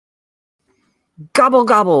Gobble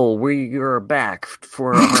gobble, we are back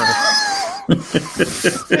for our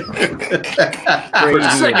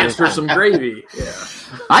seconds for some gravy. Yeah,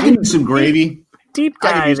 I can do some gravy. Deep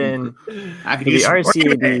dive in I can to do the some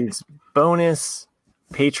RCAD's bonus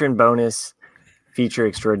patron bonus feature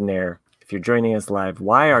extraordinaire. If you're joining us live,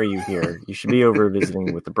 why are you here? You should be over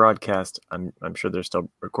visiting with the broadcast. I'm sure they're still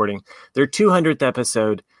recording their 200th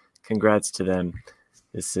episode. Congrats to them.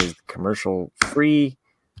 This is commercial-free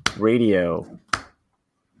radio.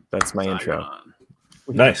 That's my intro.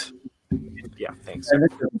 Nice. Yeah, thanks. I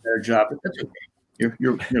think that's their job. But that's okay.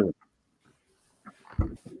 You're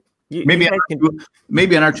Maybe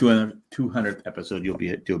on our 200th episode, you'll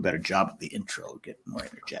do a better job of the intro, get more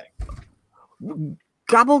energetic.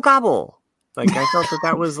 Gobble gobble. Like I felt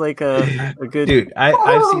that was like a good dude.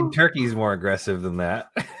 I've seen turkeys more aggressive than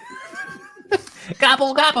that.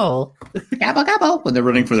 Gobble gobble, gobble gobble when they're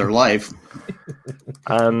running for their life.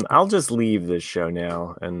 I'll just leave this show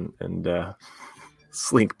now and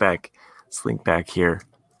slink back here.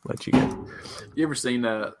 Let you go. You ever seen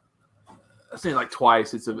I've seen it like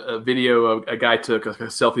twice. It's a video a guy took a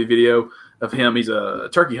selfie video of him. He's a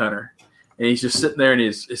turkey hunter, and he's just sitting there in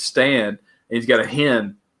his stand, and he's got a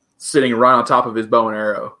hen sitting right on top of his bow and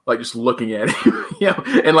arrow, like just looking at him.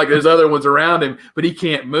 And like there's other ones around him, but he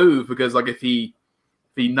can't move because like if he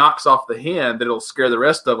knocks off the hen, then it'll scare the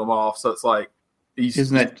rest of them off. So it's like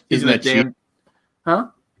isn't that cheating? Huh?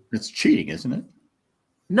 It's cheating, isn't it?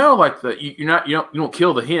 No, like you don't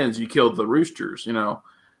kill the hens, you kill the roosters.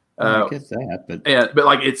 I guess that, but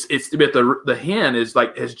like the hen is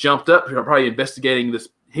like has jumped up, probably investigating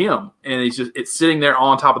him, and it's sitting there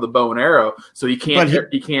on top of the bow and arrow, so he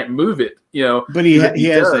can't move it. But he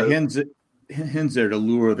has the hens there to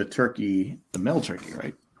lure the male turkey,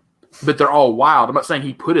 right? But they're all wild. I'm not saying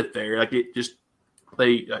he put it there. Like it just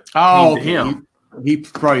came to him. He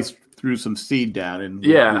probably threw some seed down, and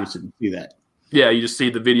we just didn't see that. Yeah, you just see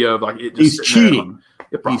the video of like it. Just he's cheating.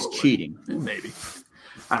 He's cheating. Maybe.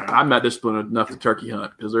 I don't know. I'm not disciplined enough to turkey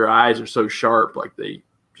hunt because their eyes are so sharp. Like they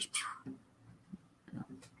just.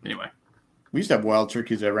 Anyway, we used to have wild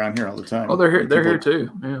turkeys around here all the time. Oh, they're here. They're here too.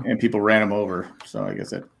 Yeah. And people ran them over. So I guess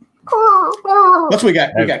that. That's what we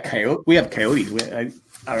got. We got coyote. We have coyotes.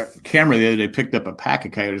 Our camera the other day picked up a pack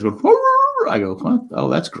of coyotes. I go, what? Oh,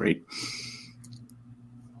 that's great.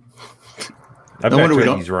 I've got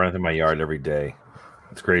turkeys running through my yard every day.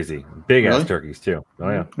 It's crazy. Big ass turkeys too. Oh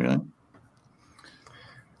yeah. Really?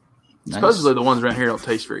 Supposedly the ones around here don't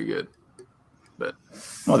taste very good. But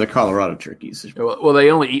they're Colorado turkeys. Well, they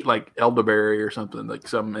only eat like elderberry or something like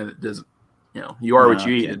something, and it doesn't. You are what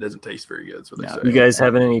you eat. It doesn't taste very good. That's what they say. You guys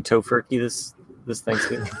having any tofurkey this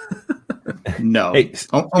Thanksgiving? No. Hey,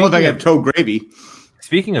 only if I have toe gravy.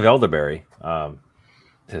 Speaking of elderberry, it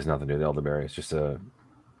has nothing to do with elderberry. It's just a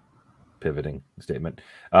pivoting statement.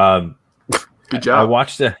 Good job. I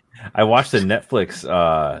watched the Netflix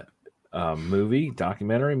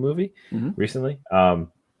documentary movie recently.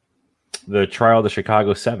 The Trial of the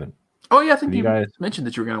Chicago 7. Oh yeah, I think you guys mentioned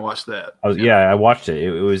that you were going to watch that. I watched it.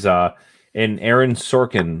 It was an Aaron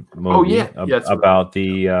Sorkin movie about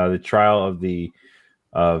the trial of the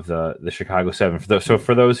Chicago 7.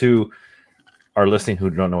 For those who are listening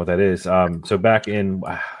who don't know what that is, so back in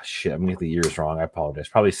I'm gonna get the years wrong. I apologize.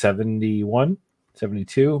 Probably 71,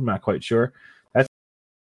 72. I'm not quite sure. That's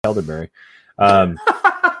elderberry.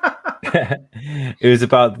 It was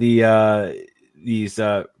about these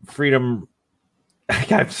freedom.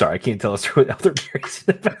 I'm sorry, I can't tell a story with elderberries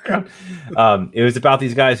in the background. It was about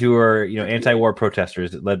these guys who were, anti-war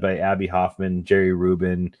protesters, led by Abby Hoffman, Jerry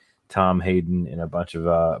Rubin, Tom Hayden, and a bunch of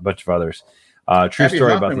others. True Abby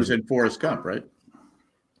story Hoffman about these. Was in Forrest Gump, right?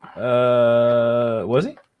 Was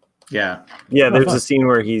he? Yeah. Yeah, there's a scene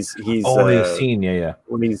where he's the scene, yeah.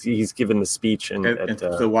 When he's given the speech at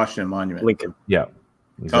the Washington Monument. Lincoln. Yeah.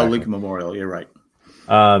 Exactly. Oh, Lincoln Memorial, you're right.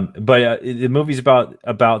 But the movie's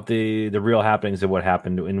about the real happenings of what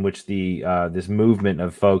happened, in which this movement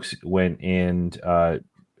of folks went and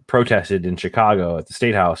protested in Chicago at the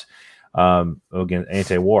State House against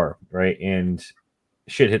anti-war, right? And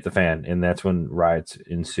shit hit the fan, and that's when riots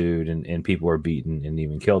ensued, and people were beaten and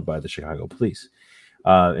even killed by the Chicago police.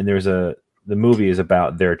 And the movie is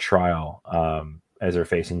about their trial as they're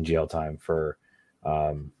facing jail time for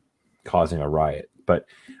causing a riot. But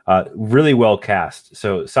really well cast.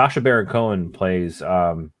 So Sacha Baron Cohen plays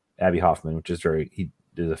Abby Hoffman, which is he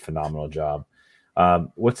did a phenomenal job.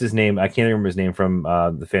 What's his name? I can't remember his name from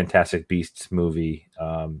the Fantastic Beasts movie.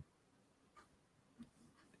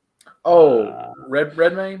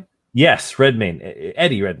 Redmayne? Yes, Redmayne.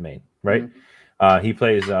 Eddie Redmayne, right? Mm-hmm. He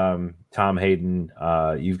plays Tom Hayden.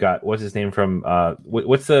 You've got, what's his name from,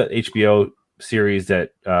 what's the HBO series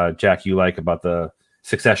that Jack you like about the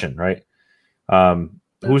Succession, right?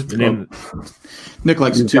 Who's the name? Nick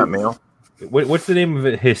likes it too. Mail. What's the name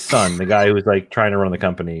of his son? The guy who's like trying to run the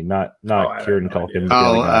company, not Kieran Culkin.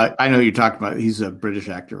 I know who you're talking about. He's a British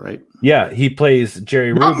actor, right? Yeah, he plays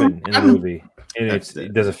Jerry Rubin in the movie, and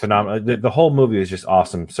it does a phenomenal. The whole movie is just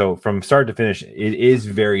awesome. So from start to finish, it is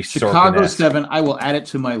very Chicago Sorkin-esque. 7. I will add it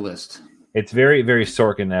to my list. It's very, very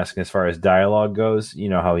Sorkin-esque as far as dialogue goes. You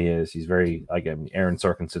know how he is. He's very like Aaron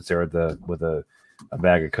Sorkin sits there with a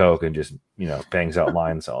bag of Coke and just bangs out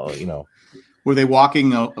lines. All Were they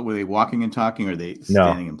walking? Were they walking and talking? Or are they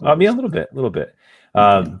standing and playing? Yeah, a little bit.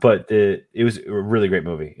 But it was a really great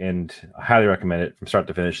movie, and I highly recommend it from start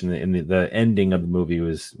to finish. And the ending of the movie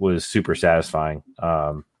was super satisfying.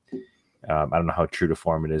 I don't know how true to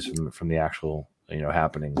form it is from the actual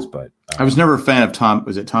happenings, but I was never a fan of Tom.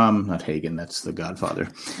 Was it Tom? Not Hagen. That's the Godfather.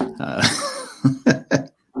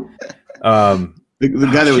 The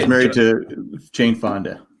guy that was married to Jane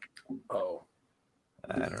Fonda. Oh,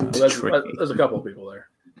 I don't know. There's a couple of people there.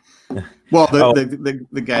 Well,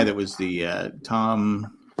 the guy that was the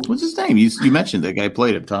Tom. What's his name? You mentioned the guy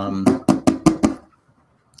played it. Tom.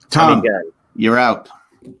 You're out.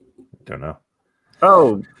 Don't know.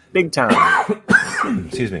 Oh, big time.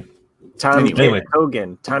 Excuse me. Tom Anyway.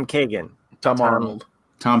 Hogan. Tom Kagan. Tom Arnold.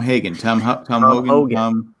 Tom Hagen. Tom Hogan.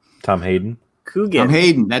 Hogan. Tom Hayden. Coogan. Tom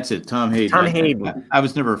Hayden. That's it. Tom Hayden. Tom Hayden. I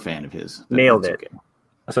was never a fan of his. Nailed it. Okay.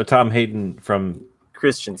 So Tom Hayden from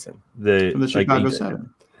Christensen. From the Chicago 7.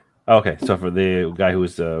 Okay, so for the guy who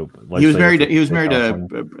was He was married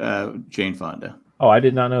to Jane Fonda. Oh, I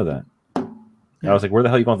did not know that. I was like, where the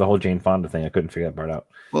hell are you going with the whole Jane Fonda thing? I couldn't figure that part out.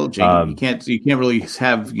 Well, Jane, you can't really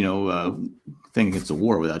have thing against the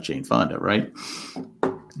war without Jane Fonda, right?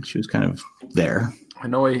 She was kind of there.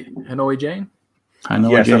 Hanoi Jane.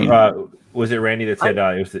 Jane. Was it Randy that said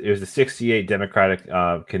it was the 68 Democratic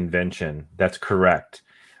convention? That's correct.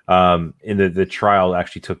 And the trial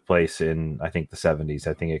actually took place in I think the 70s.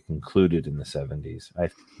 I think it concluded in the 70s.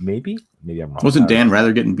 Maybe I'm wrong. Wasn't Dan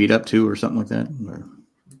Rather getting beat up too, or something like that?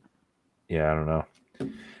 Yeah, I don't know.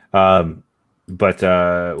 But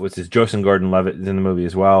what's his Joseph Gordon-Levitt is in the movie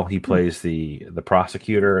as well. He plays the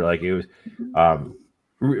prosecutor. Like it was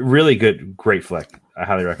really good, great flick. I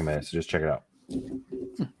highly recommend it. So just check it out.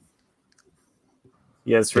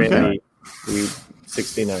 Yes, Randy.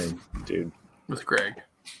 69, dude. With Greg.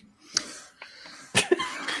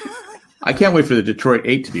 I can't wait for the Detroit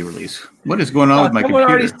 8 to be released. What is going on with my computer?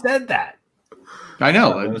 Someone already said that. I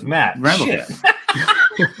know. It was Matt. Shit.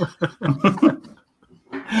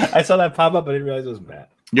 I saw that pop up, but I didn't realize it was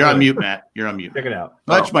Matt. You're on mute, Matt. You're on mute. Check it out.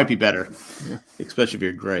 That might be better, especially if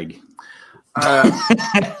you're Greg.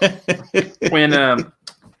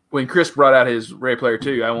 When Chris brought out his Ready Player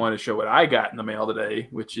 2, I wanted to show what I got in the mail today,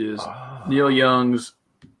 which is Neil Young's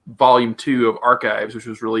Volume 2 of Archives, which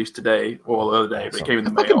was released today, well, the other day, but it came in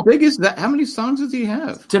the mail. How big is that? How many songs does he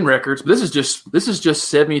have? 10 records, but this is just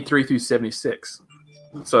 73 through 76.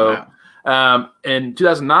 So, in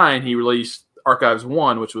 2009, he released Archives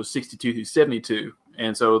 1, which was 62 through 72.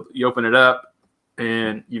 And so you open it up,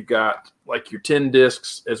 and you've got like your 10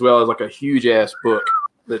 discs as well as like a huge ass book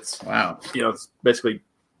that's it's basically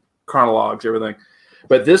chronologues, everything.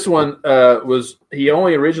 But this one he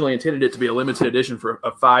only originally intended it to be a limited edition for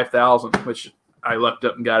 5,000, which I lucked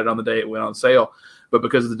up and got it on the day it went on sale. But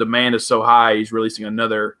because the demand is so high, he's releasing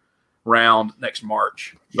another round next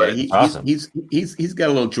March. But awesome. He's got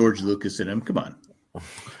a little George Lucas in him. Come on.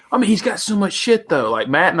 I mean, he's got so much shit though. Like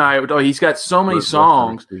Matt and I, he's got so many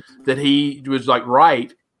songs that he was like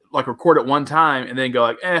record at one time and then go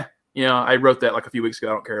like, I wrote that like a few weeks ago.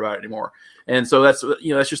 I don't care about it anymore. And so that's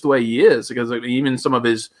just the way he is, because like, even some of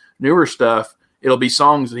his newer stuff, it'll be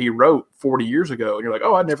songs that he wrote 40 years ago. And you're like,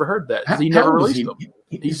 oh, I'd never heard that. He never released them.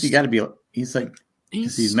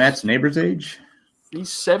 He's Matt's neighbor's age. He's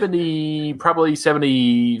 70, probably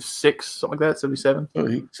 76, something like that, 77.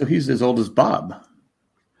 So he's as old as Bob.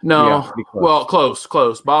 No, well, close.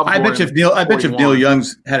 Bob. I bet you if Neil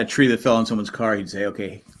Young's had a tree that fell on someone's car, he'd say,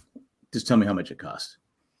 "Okay, just tell me how much it cost."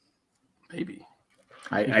 Maybe.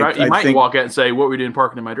 I might think, walk out and say, "What were you doing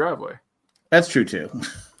parking in my driveway?" That's true too.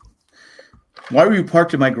 Why were you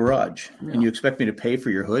parked in my garage? Yeah. And you expect me to pay for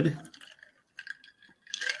your hood?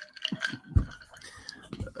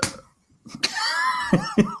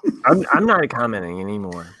 I'm not commenting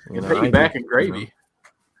anymore. Pay you back in gravy.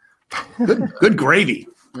 Good gravy.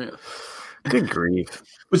 Yeah. Good grief.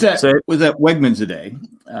 Was at Wegmans today,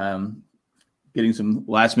 getting some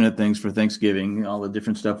last minute things for Thanksgiving, all the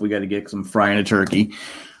different stuff we got to get, some frying a turkey,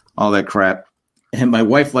 all that crap. And my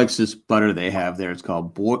wife likes this butter they have there. It's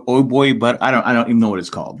called boy butter. I don't even know what it's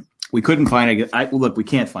called. We couldn't find it. Look, we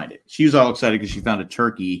can't find it. She was all excited because she found a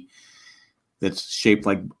turkey that's shaped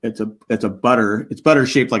like it's a butter. It's butter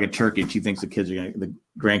shaped like a turkey. And she thinks the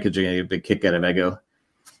grandkids are gonna get a big kick out of it. I go,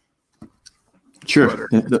 sure,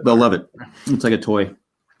 they'll love it. It's like a toy.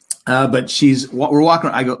 But we're walking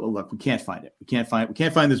around. I go, look, we can't find it. We can't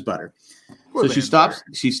find this butter. So she stops.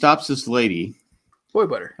 She stops this lady. Boy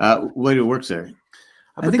butter. Lady who works there.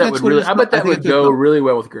 I bet that would go really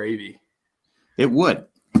well with gravy. It would.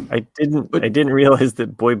 I didn't realize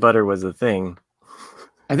that boy butter was a thing.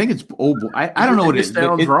 I think it's old. I don't know what it is.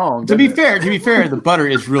 Sounds wrong. To be fair, the butter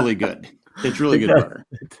is really good. It's really good butter.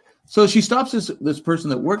 So she stops this person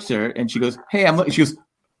that works there, and she goes, "Hey, she goes,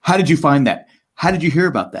 how did you find that? How did you hear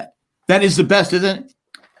about that? That is the best, isn't it?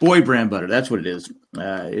 Boy brand butter. That's what it is.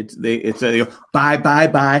 They go buy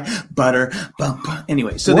butter. Bum, bum.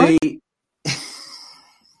 Anyway, so what?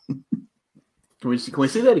 Can we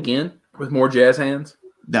see that again with more jazz hands?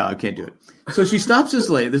 No, I can't do it. So she stops this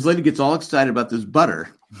lady. This lady gets all excited about this butter.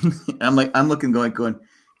 I'm looking, going, can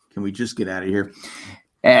we just get out of here?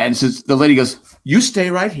 And so the lady goes, you stay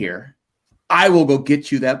right here. I will go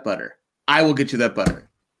get you that butter.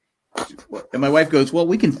 And my wife goes, well,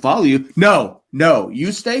 we can follow you. No,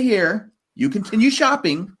 you stay here. You continue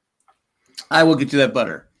shopping. I will get you that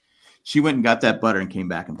butter. She went and got that butter and came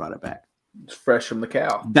back and brought it back. It's fresh from the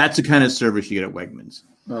cow. That's the kind of service you get at Wegmans.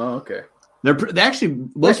 Oh, okay. They actually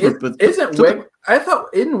most of it, I thought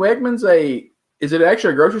isn't Wegmans is it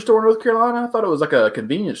actually a grocery store in North Carolina? I thought it was like a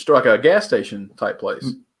convenience store, like a gas station type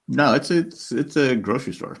place. No, it's a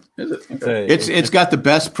grocery store. Is it? Okay. It's got the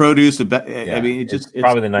best produce. I mean, it's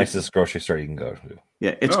probably the nicest grocery store you can go to.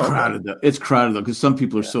 Yeah, it's crowded though. It's crowded though because some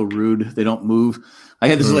people are so rude they don't move. I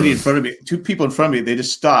had this lady in front of me. Two people in front of me. They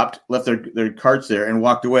just stopped, left their carts there, and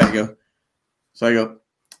walked away. I go,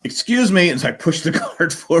 excuse me, and so I pushed my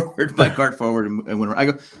cart forward, and went. I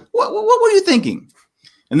go, what were you thinking?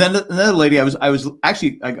 And then another lady, I was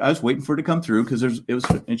waiting for her to come through because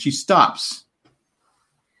and she stops.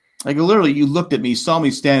 Like literally, you looked at me, saw me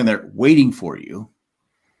standing there waiting for you.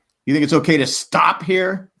 You think it's okay to stop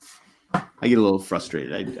here? I get a little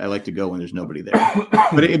frustrated. I like to go when there's nobody there.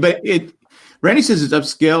 But Randy says it's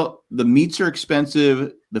upscale. The meats are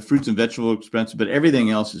expensive. The fruits and vegetables are expensive, but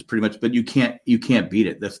everything else is pretty much. But you can't beat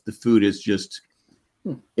it. The food is just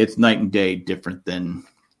it's night and day different than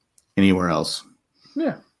anywhere else.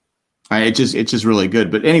 Yeah, it's just really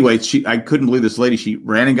good. But anyway, I couldn't believe this lady. She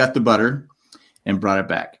ran and got the butter and brought it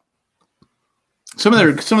back. Some of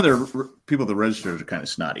their people at the registers are kind of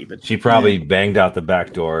snotty, but she probably banged out the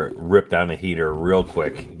back door, ripped down the heater real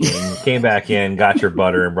quick, came back in, got your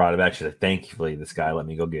butter, and brought it back. She said, "Thankfully, this guy let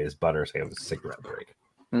me go get his butter, so I have a cigarette break."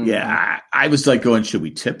 Yeah, I was like going, "Should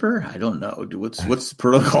we tip her? I don't know. What's the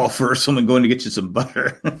protocol for someone going to get you some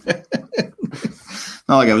butter?"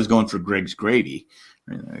 Not like I was going for Greg's gravy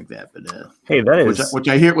or anything like that, but hey, that is which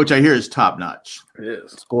I hear is top notch. It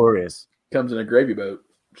is. It's glorious. Comes in a gravy boat,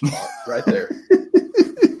 right there.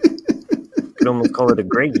 Could almost call it a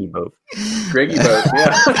Greggy boat. Greggy boat,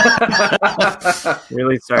 yeah.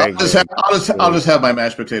 Really sorry. I'll just have my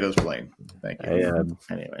mashed potatoes plain. Thank you.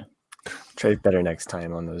 Anyway, try better next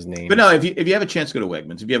time on those names. But no, if you have a chance to go to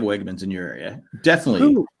Wegmans, if you have Wegmans in your area,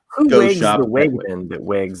 definitely who go wags shop. The Wegman that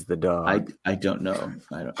wags the dog. I don't know.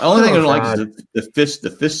 The only thing I don't like is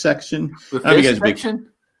the fish section. The fish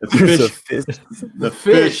section. The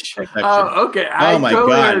fish. Oh, okay. My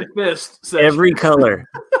God! Every color.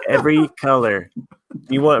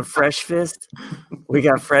 You want fresh fist? We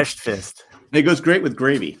got fresh fist. It goes great with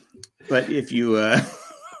gravy. But if you,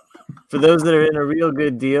 for those that are in a real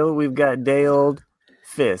good deal, we've got day old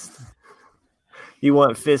fist. You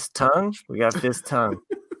want fist tongue? We got fist tongue.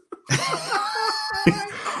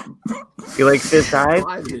 You like fist eyes?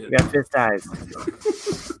 We got fist eyes.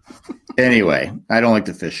 Anyway, I don't like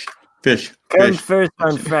the fish. Come first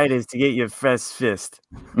on Fridays to get your fresh fist.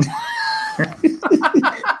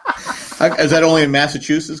 Is that only in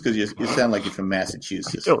Massachusetts? Because you sound like you're from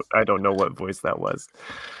Massachusetts. I don't know what voice that was.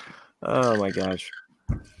 Oh my gosh!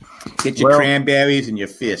 Get your cranberries and your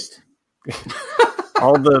fist.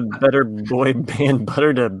 All the better boy band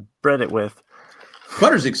butter to bread it with.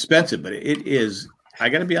 Butter's expensive, but it is. I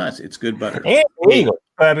got to be honest, it's good butter. And legal.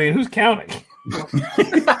 I mean, who's counting?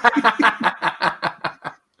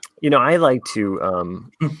 I like to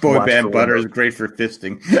boy band butter is great for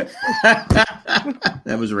fisting.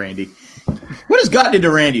 That was Randy. What has gotten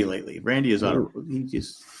into Randy lately? Randy is on. He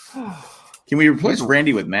just. Can we replace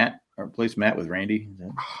Randy with Matt or replace Matt with Randy?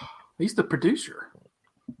 He's the producer.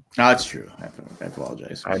 No, that's true. I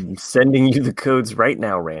apologize. I'm sending you the codes right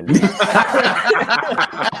now, Randy.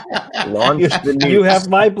 Launch the nukes. You have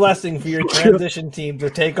my blessing for your transition team to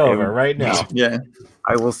take over right now. Yeah.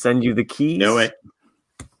 I will send you the keys. Do it.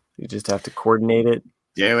 You just have to coordinate it.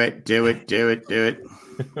 Do it.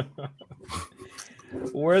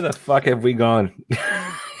 Where the fuck have we gone?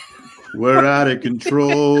 We're out of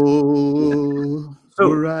control.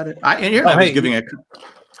 We're out of. I was giving a.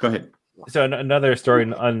 Go ahead. So another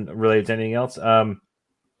story unrelated to anything else. I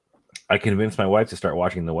convinced my wife to start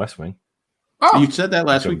watching The West Wing. Oh, you said that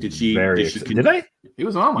last week. Did she? Did I? He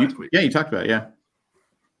was on last week. Yeah, you talked about it. Yeah.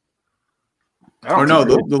 Or no,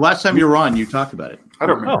 the last time you were on, you talked about it. I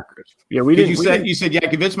don't remember. Oh. Yeah, we didn't. You said, I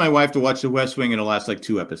convinced my wife to watch The West Wing in the last like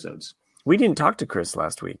 2 episodes. We didn't talk to Chris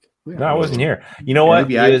last week. No, I wasn't here. You know what?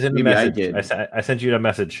 Maybe it was in the maybe message. I did. I sent you a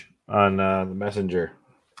message on the Messenger,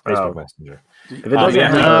 Facebook Messenger. If it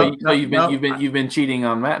doesn't You've been cheating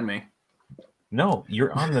on Matt and me. No,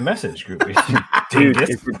 you're on the message group. Dude,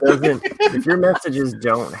 if your messages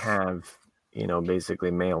don't have,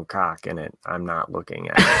 basically male cock in it, I'm not looking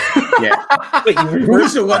at it. Yeah. Wait,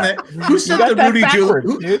 who's the one who sent the Rudy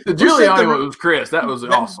Giuliani? The Giuliani one was Chris. That was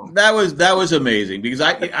awesome. That was amazing because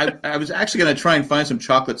I was actually going to try and find some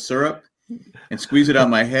chocolate syrup and squeeze it on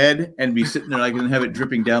my head and be sitting there and have it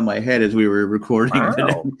dripping down my head as we were recording.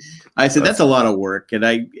 Wow. I said that's a lot of work, and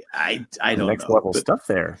I don't next know. level stuff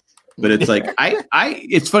there. But it's like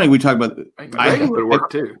it's funny we talk about. I would work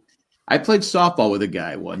too. I played softball with a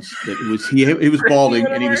guy once that was he was balding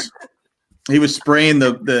and he was spraying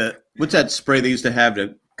the what's that spray they used to have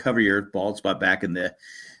to cover your bald spot back in the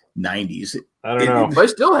 90s. I don't know. They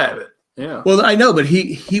still have it. Yeah. Well, I know, but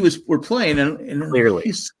we're playing and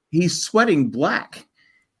Clearly he's sweating black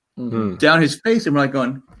Mm-hmm. down his face, and we're like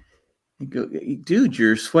going, dude,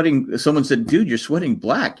 you're sweating. Someone said, dude, you're sweating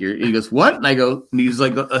black. He goes, what? And I go, and he's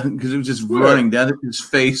like, because it was just running down his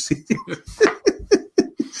face.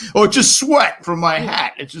 Oh, it's just sweat from my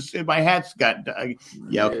hat. It's just my hat's got.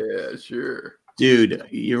 Yeah, sure. Dude,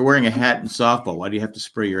 you're wearing a hat in softball. Why do you have to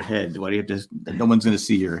spray your head? Why do you have to? No one's going to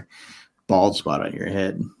see your bald spot on your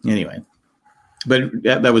head. Anyway, but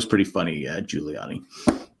that was pretty funny, Giuliani.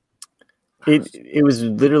 It was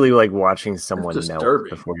literally like watching someone melt disturbing.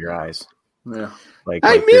 before your eyes. Yeah, like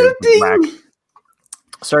I'm melting.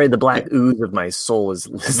 The black ooze of my soul is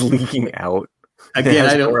leaking out. Again,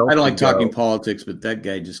 I don't like talking politics, but that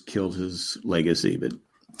guy just killed his legacy. But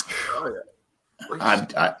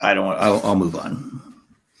I don't. I'll move on.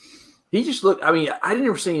 He just looked. I mean, I didn't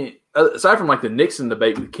ever see aside from like the Nixon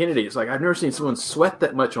debate with Kennedy. It's like I've never seen someone sweat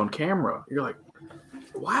that much on camera. You're like,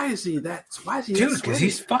 why is he that? Why is he? Dude, because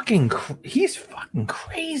he's fucking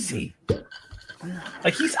crazy.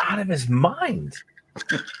 Like he's out of his mind.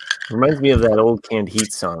 Reminds me of that old Canned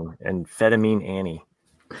Heat song, Amphetamine Annie.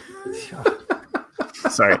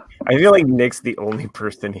 Sorry, I feel like Nick's the only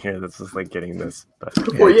person here that's just like getting this. But,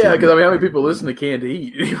 well, yeah, because I mean, how many people listen to Canned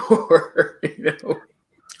Heat anymore?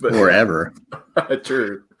 But, forever.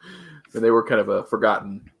 True. And they were kind of a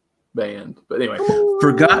forgotten band, but anyway,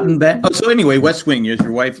 forgotten band. Oh, so anyway, West Wing. Is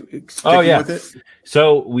your wife sticking with it?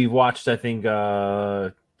 So we've watched, I think,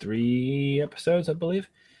 3 episodes, I believe.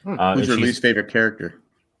 Who's your least favorite character?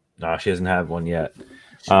 No, she doesn't have one yet.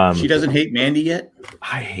 She doesn't hate Mandy yet.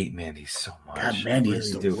 I hate Mandy so much. God, Mandy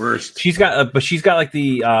is the worst. She's got like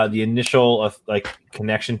the initial like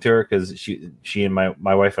connection to her because she and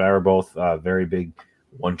my wife and I were both very big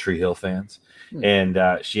One Tree Hill fans, and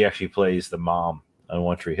she actually plays the mom on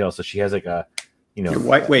One Tree Hill. So she has like a, your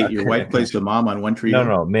wife plays the mom on One Tree Hill.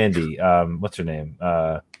 No, Mandy. What's her name?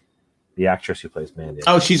 The actress who plays Mandy.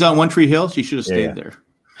 Oh, she's on One Tree Hill. She should have stayed there.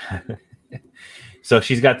 So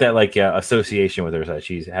she's got that like association with her that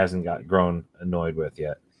she hasn't grown annoyed with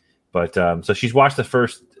yet. But so she's watched the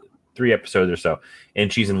first 3 episodes or so,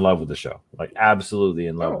 and she's in love with the show, like absolutely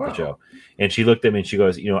in love with the show. And she looked at me and she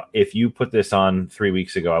goes, if you put this on 3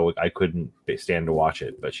 weeks ago, I couldn't stand to watch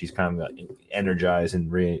it. But she's kind of energized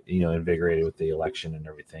and invigorated with the election and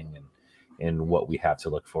everything, and what we have to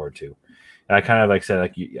look forward to. And I kind of like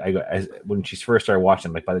said, when she first started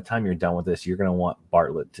watching, like by the time you're done with this, you're gonna want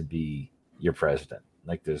Bartlett to be your president.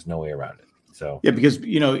 Like there's no way around it. So yeah, because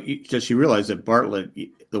because she realized that Bartlett,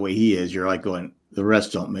 the way he is, you're like going, the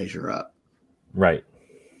rest don't measure up, right?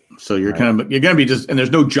 So you're gonna be just, and there's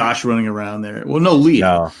no Josh running around there. Well, no Leah.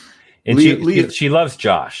 No, and Leah, she loves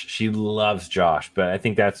Josh. She loves Josh, but I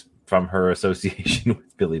think that's from her association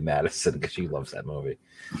with Billy Madison because she loves that movie.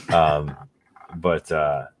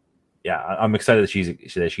 Yeah, I'm excited that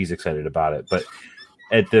she's excited about it, but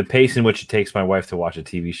at the pace in which it takes my wife to watch a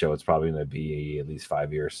TV show, it's probably going to be at least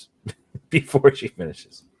 5 years before she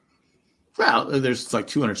finishes. Well, there's like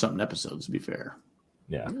 200 something episodes, to be fair.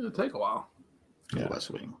 Yeah. It'll take a while. Yeah. West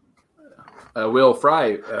Wing. Will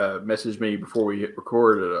Fry messaged me before we hit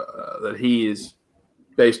record that he is,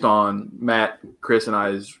 based on Matt, Chris, and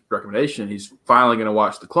I's recommendation, he's finally going to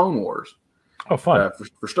watch the Clone Wars. Oh, fun.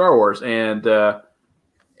 For Star Wars.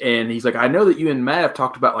 And he's like, I know that you and Matt have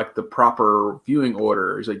talked about like the proper viewing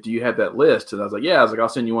order. He's like, do you have that list? And I was like, yeah. I was like, I'll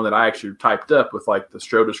send you one that I actually typed up with like the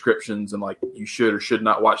show descriptions and like you should or should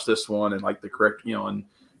not watch this one and like the correct, and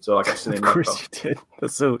so like I sent him. Of course you did.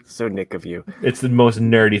 That's so Nick of you. It's the most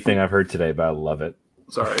nerdy thing I've heard today, but I love it.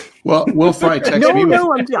 Sorry. Well, Will Fry texted me.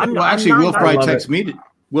 Will Fry texted me.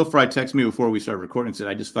 Will Fry texted me before we started recording and said,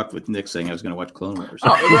 I just fucked with Nick saying I was going to watch Clone Wars. Oh,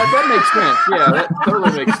 that makes sense. Yeah, that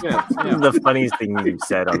totally makes sense. Yeah. This is the funniest thing you've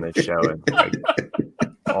said on this show in like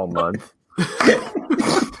all month.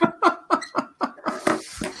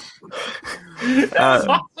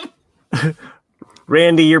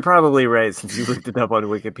 Randy, you're probably right since you looked it up on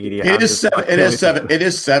Wikipedia. It is 7. It is 7. It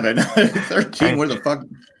is 7. 13. Where the fuck?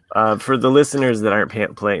 For the listeners that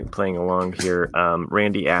aren't playing along here,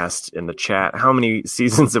 Randy asked in the chat, how many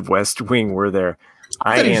seasons of West Wing were there?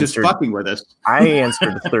 I answered, just fucking with us. I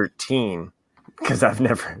answered 13 because I've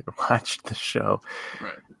never watched the show.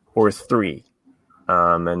 Right. Or 3.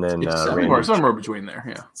 And then somewhere between there,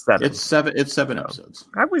 yeah. 7. It's 7. It's 7 episodes.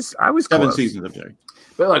 I was 7 close. seasons of there.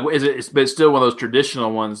 But like, but it's still one of those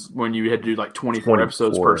traditional ones when you had to do like 24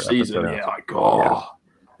 episodes per season. Yeah, like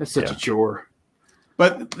that's such a chore.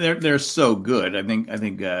 But they're so good. I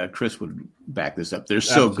think Chris would back this up. They're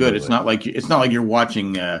so good. It's not like you're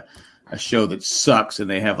watching a show that sucks and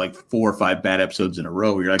they have like 4 or 5 bad episodes in a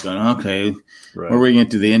row. You're like, going, okay, where are we going to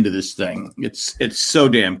get to the end of this thing? It's so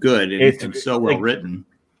damn good. It's so well written.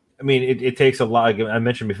 I mean, it takes a lot. I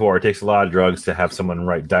mentioned before, it takes a lot of drugs to have someone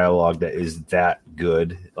write dialogue that is that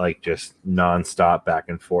good, like just nonstop back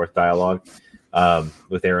and forth dialogue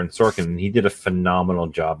with Aaron Sorkin. And he did a phenomenal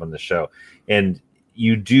job on the show. And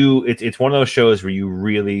it's one of those shows where you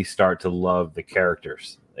really start to love the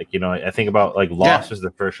characters. Like, I think about like Lost was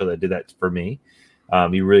the first show that did that for me.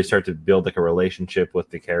 You really start to build like a relationship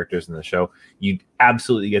with the characters in the show. You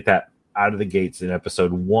absolutely get that out of the gates in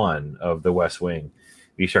episode 1 of The West Wing.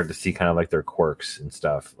 You start to see kind of like their quirks and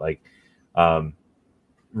stuff. Like,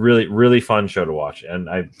 really, really fun show to watch, and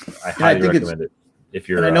I highly recommend it if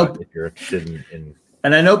you're interested in.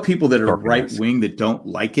 And I know people that are right wing that don't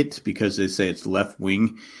like it because they say it's left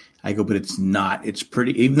wing. I go, but it's not. It's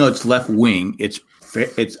pretty, even though it's left wing.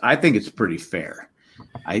 I think it's pretty fair.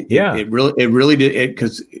 It really did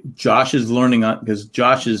because Josh is learning on because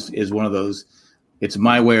Josh is one of those. It's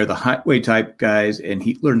my way or the highway type guys, and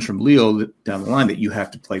he learns from Leo down the line that you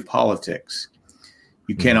have to play politics.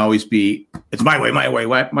 You can't always be. It's my way, my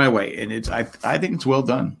way, and I think it's well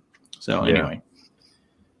done. So anyway,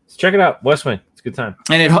 let's check it out. West Wing, it's a good time,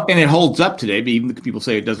 and it holds up today. But even the people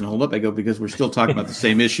say it doesn't hold up, I go because we're still talking about the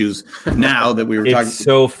same issues now that we were talking. It's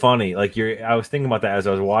so funny. Like I was thinking about that as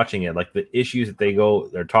I was watching it. Like the issues that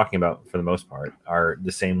they're talking about for the most part are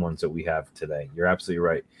the same ones that we have today. You're absolutely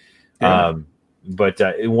right. Yeah. But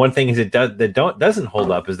one thing is doesn't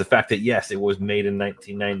hold up is the fact that yes, it was made in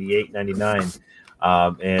 1998, 99,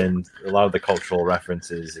 and a lot of the cultural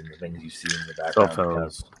references and the things you see in the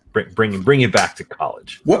background bring it back to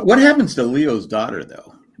college. What happens to Leo's daughter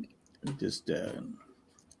though? Just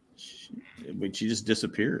she just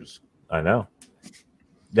disappears. I know.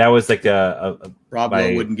 That was like Rob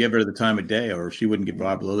Lowe wouldn't give her the time of day, or she wouldn't give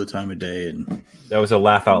Rob Lowe the time of day, and that was a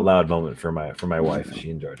laugh out loud moment for my wife. She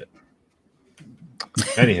enjoyed it.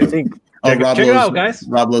 Anywho, check it out, guys.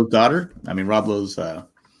 Rob Lowe's daughter. I mean, Rob Lowe's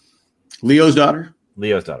Leo's daughter.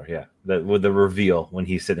 Leo's daughter, yeah. With the reveal when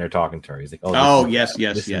he's sitting there talking to her, he's like, "Oh, yes,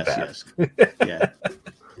 yeah." Because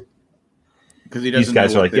he doesn't. These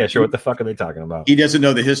guys are like, "Yeah, sure. What the fuck are they talking about?" He doesn't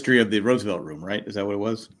know the history of the Roosevelt Room, right? Is that what it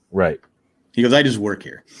was? Right. He goes, "I just work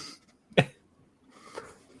here."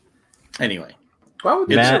 Anyway,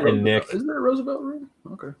 Matt and Nick. Isn't there a Roosevelt Room?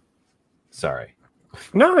 Okay. Sorry.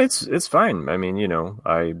 No, it's fine. I mean, I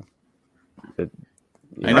know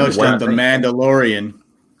it's like the Mandalorian.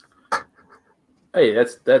 Hey,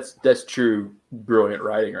 that's true. Brilliant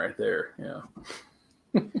writing right there. Yeah.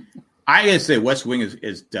 I gotta say, West Wing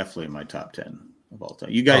is definitely in my top 10 of all time.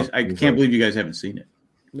 You guys, I can't believe you guys haven't seen it.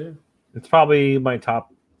 Yeah, it's probably my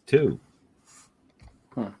top 2.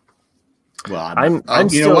 Huh. Well, I'm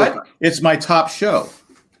you know what? It's my top show.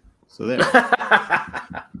 So there.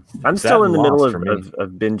 I'm still in the middle of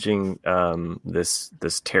binging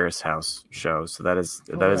this Terrace House show. So that is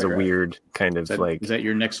a weird kind of is that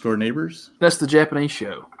your next door neighbors? That's the Japanese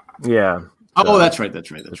show. Yeah. Oh, that's right.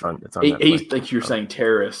 It's Right. on. It's on He Netflix. thinks you're saying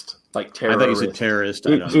terrorist, like terrorist. I thought you said terrorist. I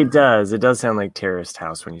don't know. It does. It does sound like Terraced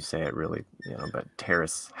House when you say it. Really, but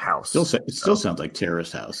Terrace House. It still sounds like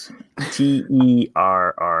Terrorist House. Terrace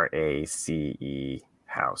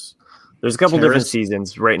House. There's a couple different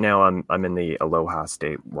seasons. Right now, I'm in the Aloha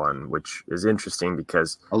State one, which is interesting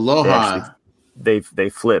because Aloha. they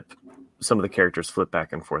flip. Some of the characters flip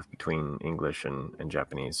back and forth between English and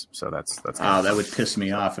Japanese. So that's that would piss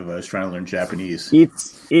me off if I was trying to learn Japanese.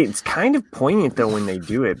 It's kind of poignant though when they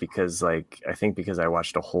do it because I think because I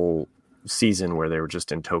watched a whole season where they were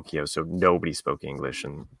just in Tokyo, so nobody spoke English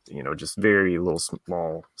and just very little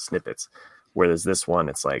small snippets. Whereas this one,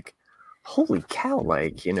 it's like, holy cow!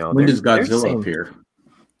 When does Godzilla appear?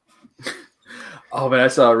 Oh man, I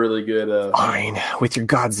saw a really good. Fine with your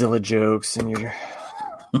Godzilla jokes and your.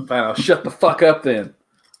 Fine, I'll shut the fuck up then.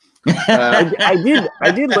 I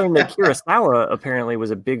did learn that Kurosawa apparently was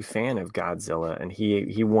a big fan of Godzilla, and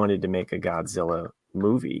he wanted to make a Godzilla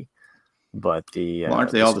movie, but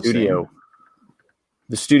aren't they all the same?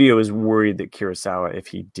 The studio is worried that Kurosawa, if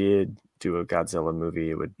he did do a Godzilla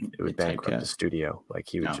movie, it would bankrupt the studio. Like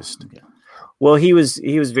he would Well, he was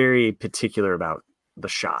very particular about the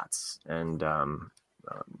shots and.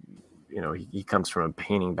 He comes from a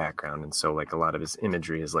painting background, and so like a lot of his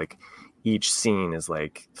imagery is like each scene is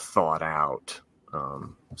like thought out.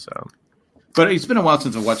 But it's been a while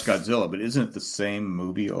since I watched Godzilla. But isn't it the same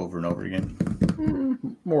movie over and over again?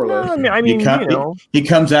 More or less. I mean, he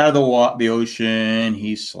comes out of the ocean.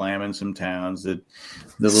 He's slamming some towns. The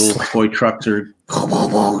little toy trucks are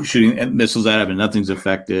shooting missiles at him, and nothing's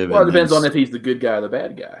effective. Well, it depends on if he's the good guy or the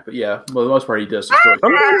bad guy. But yeah, well, the most part he does.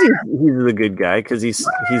 Sometimes he's the good guy because he's.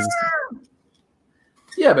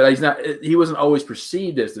 Yeah, but he's not. He wasn't always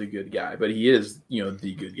perceived as the good guy, but he is,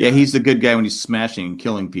 the good guy. Yeah, he's the good guy when he's smashing and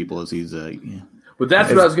killing people. As he's But that's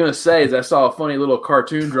what I was going to say. Is I saw a funny little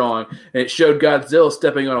cartoon drawing, and it showed Godzilla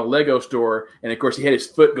stepping on a Lego store, and of course he had his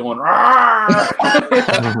foot going. I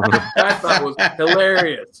thought it was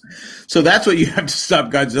hilarious. So that's what you have to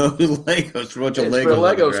stop Godzilla with Legos. For a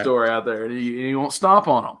Lego store out there, and you won't stomp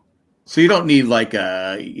on them. So you don't need like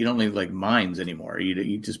mines anymore.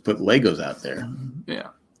 You just put Legos out there. Yeah,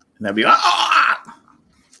 and that'd be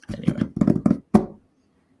anyway.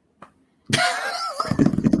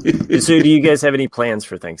 So do you guys have any plans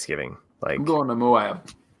for Thanksgiving? Like I'm going to Moab.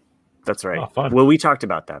 That's right. Oh, fun. Well, we talked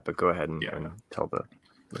about that, but go ahead and tell the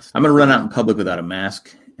listeners. I'm going to run out in public without a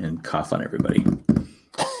mask and cough on everybody.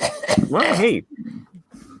 Well, hey,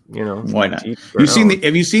 why not? Have you seen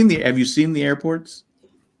the airports?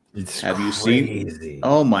 Have you seen?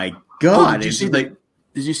 Oh my God! Did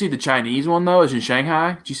you see the Chinese one though? It's in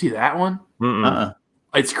Shanghai. Did you see that one?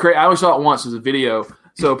 It's crazy. I only saw it once as a video.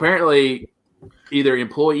 So apparently, either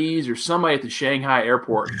employees or somebody at the Shanghai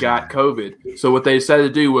airport got COVID. So what they decided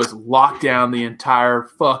to do was lock down the entire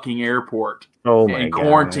fucking airport and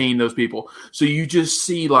quarantine those people. So you just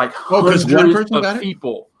see like hundreds of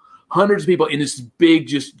people in this big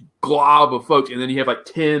just glob of folks, and then you have like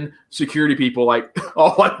 10 security people like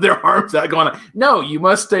all like their arms out going, no, you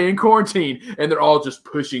must stay in quarantine, and they're all just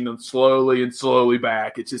pushing them slowly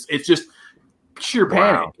back. It's just sheer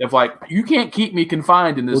panic of like, you can't keep me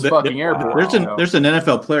confined in this fucking airport. There's an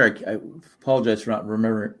NFL player. I apologize for not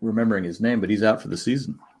remembering his name, but he's out for the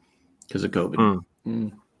season because of COVID.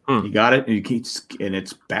 He got it, and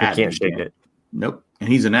it's bad. He can't shake it. Nope, and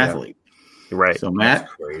he's an athlete. Right. So Matt,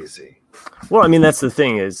 that's crazy. Well, I mean, that's the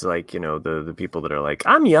thing is like, the people that are like,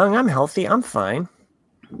 I'm young, I'm healthy, I'm fine,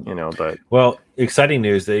 but. Well, exciting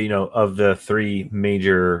news that, of the 3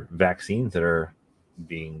 major vaccines that are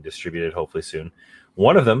being distributed hopefully soon,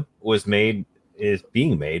 one of them is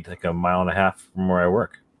being made like a mile and a half from where I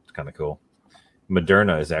work. It's kind of cool.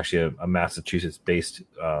 Moderna is actually a Massachusetts-based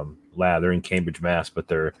lab. They're in Cambridge, Mass, but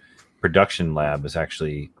their production lab is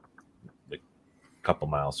actually couple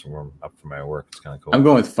miles from up from my work. It's kind of cool. I'm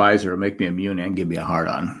going with Pfizer. It'll make me immune and give me a hard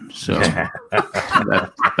on. So that's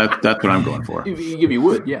what I'm going for. You give me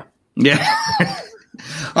wood, yeah. Yeah.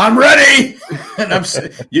 I'm ready, and I'm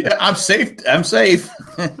safe. I'm safe.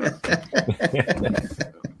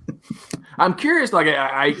 I'm curious, like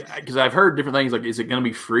because I've heard different things. Like, is it going to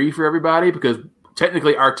be free for everybody? Because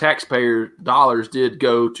technically, our taxpayer dollars did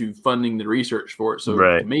go to funding the research for it. So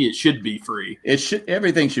to me, it should be free.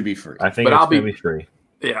 Everything should be free. I think it's going to be free.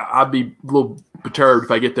 Yeah, I'd be a little perturbed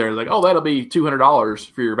if I get there and like, oh, that'll be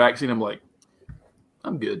 $200 for your vaccine. I'm like,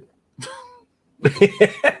 I'm good.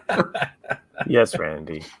 Yes,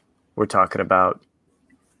 Randy. We're talking about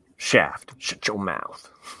Shaft. Shut your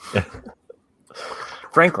mouth.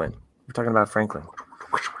 Franklin. We're talking about Franklin.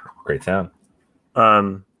 Great sound.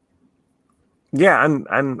 Yeah,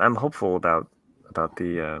 I'm hopeful about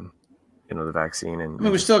the the vaccine, and I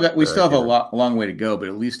mean, we still have a long way to go, but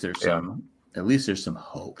at least there's some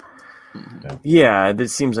hope. Yeah, it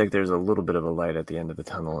seems like there's a little bit of a light at the end of the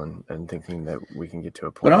tunnel, and thinking that we can get to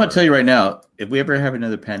a point. But I'm going to tell you right now, if we ever have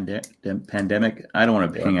another pandemic, I don't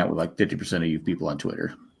want to hang out with like 50% of you people on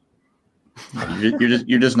Twitter.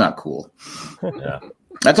 You're just not cool. Yeah,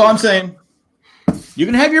 that's all I'm saying. You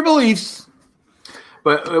can have your beliefs,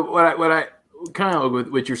 but what I kind of with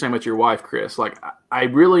what you're saying about your wife, Chris, like I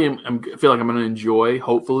really feel like I'm going to enjoy,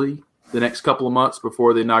 hopefully, the next couple of months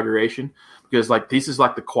before the inauguration, because like this is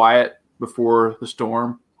like the quiet before the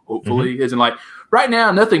storm, hopefully. Isn't like right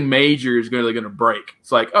now nothing major is going to break.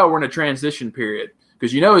 It's like, oh, we're in a transition period,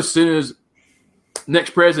 because as soon as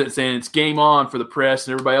next president's in, it's game on for the press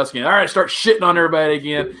and everybody else again. All right, start shitting on everybody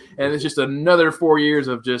again, and it's just another 4 years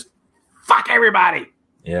of just fuck everybody.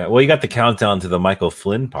 Yeah, well, you got the countdown to the Michael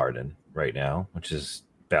Flynn pardon right now, which is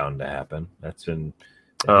bound to happen. That's been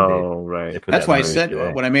right. That's why I said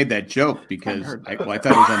when I made that joke, because I thought it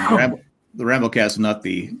was on the Ramblecast, not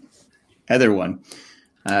the other one,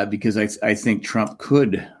 because I think Trump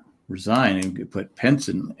could resign and put Pence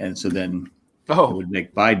in, and so then it would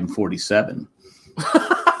make Biden 47.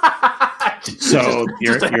 So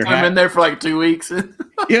I'm in there for like 2 weeks.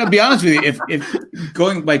 Yeah, to be honest with you, if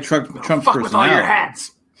going by Trump's personality, with all your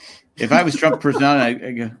hats. If I was Trump's personality,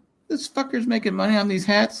 I go, this fucker's making money on these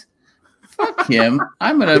hats. Fuck him.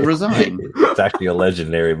 I'm going to resign. It's actually a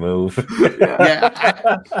legendary move.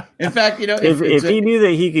 Yeah. In fact, if he knew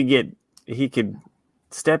that he could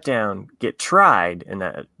step down, get tried in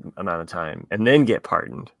that amount of time, and then get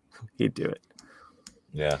pardoned, he'd do it.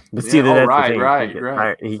 Yeah. But see, that's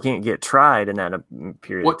right. He can't get tried in that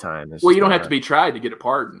period of time. You don't have to be tried to get a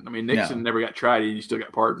pardon. I mean, Nixon never got tried; he still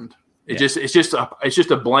got pardoned. It's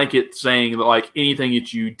just a blanket saying that like anything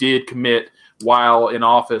that you did commit while in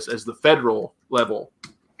office as the federal level,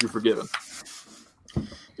 you're forgiven.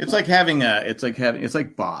 It's like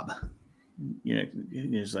Bob.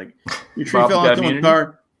 It's like your tree fell off someone's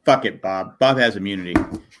car. Fuck it, Bob. Bob has immunity.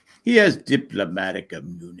 He has diplomatic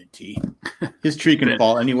immunity. His tree can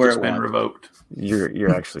fall anywhere it wants. Revoked.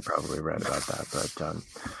 You're actually probably right about that,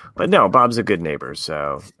 but no, Bob's a good neighbor,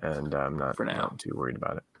 so and I'm not too worried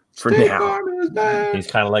about it. For now,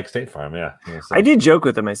 he's kind of like State Farm, yeah. I did joke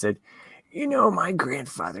with him. I said, my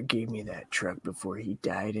grandfather gave me that truck before he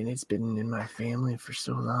died, and it's been in my family for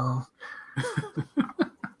so long.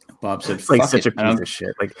 Bob said, it's like such a piece of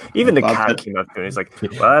shit. Like even the cop came up to him. He's like,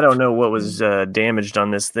 well, I don't know what was damaged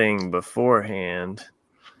on this thing beforehand.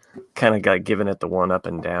 Kind of got given it the one up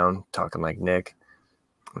and down, talking like Nick.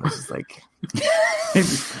 And this is like,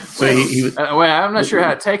 so he was. I'm not sure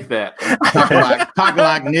how to take that. Talking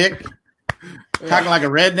like Nick, talking like a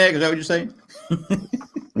redneck. Is that what you're saying?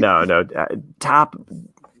 No. Top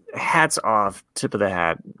hats off, tip of the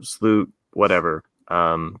hat, salute, whatever.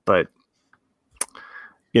 But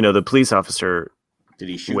the police officer, did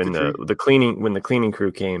he shoot when the cleaning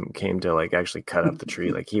crew came to like actually cut up the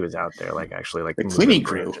tree, like he was out there like actually like the cleaning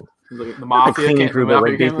crew. Like the mafia crew,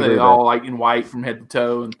 they all like in white from head to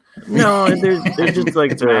toe, and they're just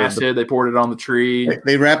like they poured it on the tree.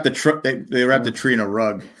 They wrapped the truck. They wrapped the tree in a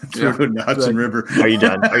rug. Threw it in the Hudson River. Are you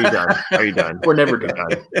done? We're never done.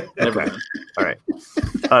 Never done. All right.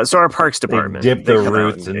 So our parks department dip the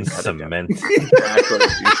roots in cement. Exactly.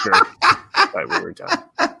 Sure. Right, we were done.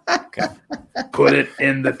 Okay. Put it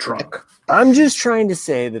in the trunk. I'm just trying to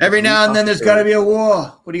say that every now and then there's got to be a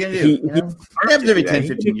war. What are you going to do? It happens every 10,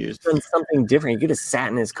 15 years. Done something different. He could have sat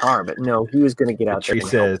in his car, but no, he was going to get out there. She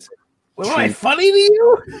says, "Was I funny to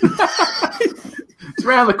you?" It's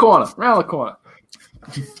around the corner.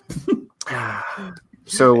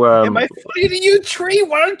 So, am I funny to you, Tree?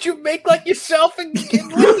 Why don't you make like yourself and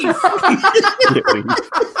leave?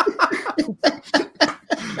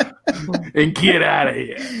 And get out of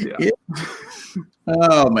here. Yeah.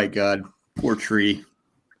 Oh my God, poor Tree.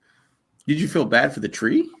 Did you feel bad for the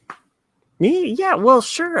tree? Me? Yeah, well,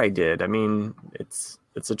 sure I did. I mean, it's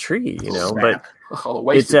a tree, but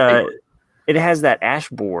it has that ash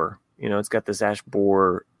borer. It's got this ash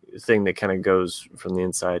borer thing that kind of goes from the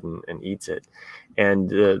inside and eats it. And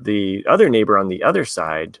the other neighbor on the other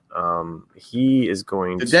side, he is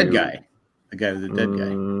going the dead guy. The guy with the dead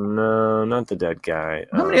guy. No, not the dead guy.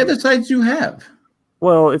 How many other sides do you have?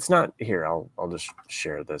 Well, it's not here. I'll just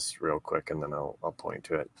share this real quick and then I'll point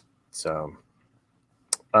to it. So,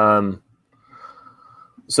 so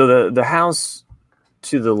the house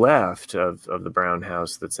to the left of the brown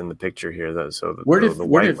house that's in the picture here. Where's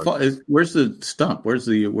the stump? Where's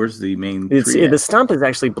the main? Tree the stump is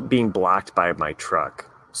actually being blocked by my truck.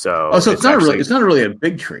 So it's not really a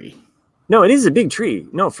big tree. No, it is a big tree.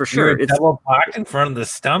 No, for sure. You're double parked in front of the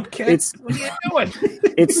stump, kid. What are you doing?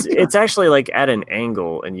 It's actually like at an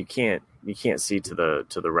angle, and you can't see to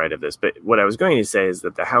the right of this. But what I was going to say is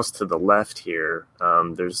that the house to the left here,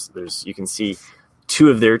 there's you can see 2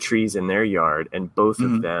 of their trees in their yard, and both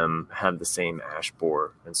of them have the same ash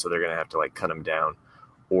borer, and so they're going to have to like cut them down.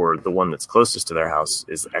 Or the one that's closest to their house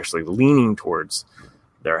is actually leaning towards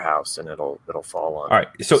their house, and it'll fall on. All right.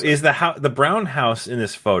 So is the brown house in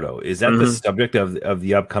this photo, is that the subject of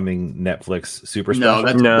the upcoming Netflix super special?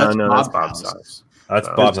 That's Bob's house. That's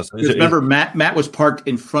Bob's house. Because remember, Matt was parked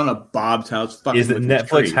in front of Bob's house. Is the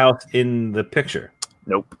Netflix house in the picture?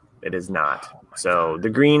 Nope, it is not. So the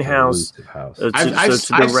greenhouse. I've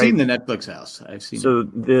seen the Netflix house. I've seen. So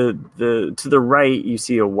the to the right, you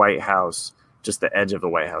see a White House, just the edge of the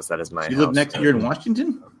White House. That is my house. You live next here in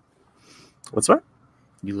Washington? What's what?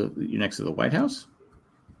 You're next to the White House?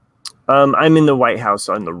 I'm in the White House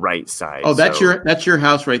on the right side. Oh, that's your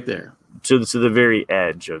house right there. To the very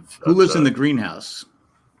edge of. Who lives in the greenhouse?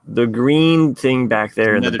 The green thing back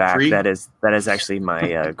there in the back. Tree? That is actually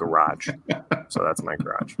my garage. So that's my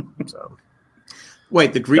garage. So.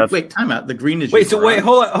 Wait, the green. Wait, time out. The green is. Wait, so wait,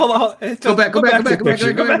 hold on. Go back.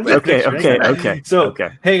 Okay. So,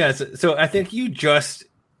 hey guys. So I think you just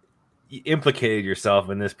implicated yourself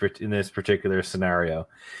in this particular scenario.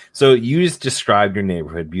 So you just described your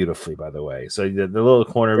neighborhood beautifully, by the way. So the little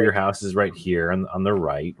corner of your house is right here on the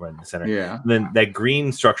right in the center. Yeah. And then that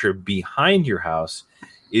green structure behind your house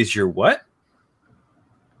is your what?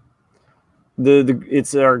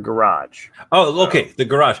 It's our garage. Oh, okay, the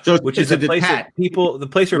garage, so which is the place where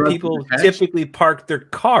people detached? typically park their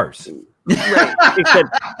cars. Right.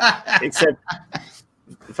 Except,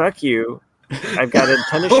 fuck you. I've got a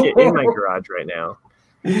ton of shit in my garage right now.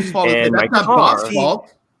 Whose fault? And That's not Bob's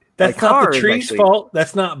fault. That's not the tree's fault.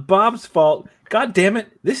 That's not Bob's fault. God damn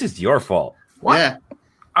it! This is your fault. What? Yeah.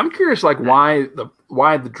 I'm curious, like why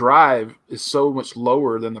the drive is so much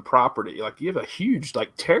lower than the property. Like you have a huge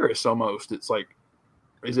like terrace almost. It's like,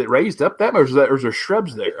 is it raised up that much? Or is there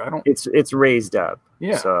shrubs there? I don't. It's raised up.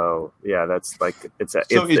 Yeah. So yeah, that's like it's.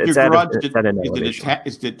 So is your garage?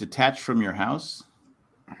 Is it detached from your house?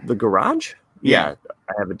 The garage? Yeah,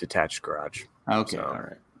 I have a detached garage. Okay, so, all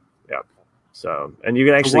right. Yeah. So, and you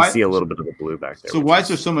can actually see a little bit of the blue back there. So why is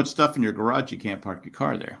there so much stuff in your garage you can't park your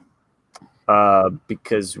car there?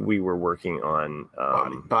 Because we were working on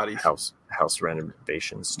bodies. house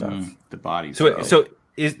renovation stuff. The bodies. So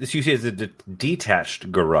you say it's a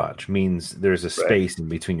detached garage means there's a space in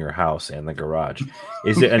between your house and the garage.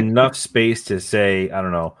 Is it enough space to say, I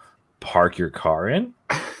don't know, park your car in?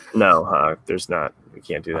 No, there's not. We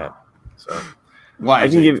can't do that. So why?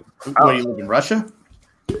 You live in Russia?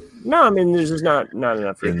 No, I mean there's just not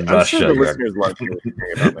enough for in I'm Russia. Sure the listeners love to hear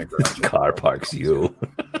about my garage. Car parks you.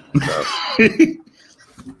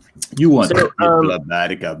 You want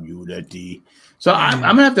diplomatic immunity. So I'm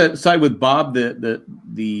gonna have to side with Bob, the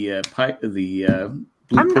blue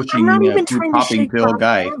pushing, blue popping pill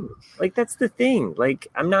guy. Like that's the thing. Like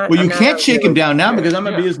I'm not. Well, you can't shake him down now because I'm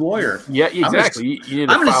gonna be his lawyer. Yeah, exactly. I'm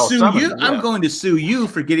gonna sue you. I'm going to sue you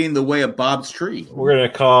for getting in the way of Bob's tree. We're gonna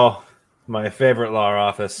call my favorite law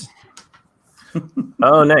office.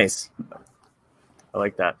 Oh, nice. I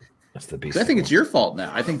like that. That's the beast. I think it's your fault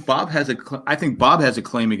now. I think Bob has a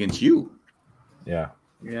claim against you. Yeah.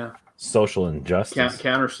 Yeah. Social injustice.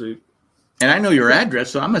 Countersuit. And I know your address,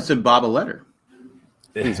 so I'm gonna send Bob a letter.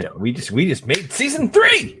 We just made season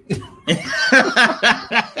 3.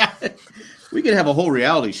 We could have a whole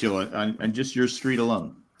reality show on just your street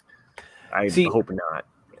alone. I hope not.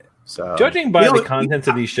 So judging by the contents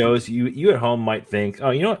of these shows, you at home might think, oh,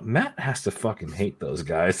 you know what? Matt has to fucking hate those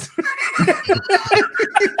guys.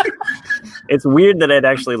 It's weird that I'd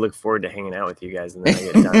actually look forward to hanging out with you guys, and then I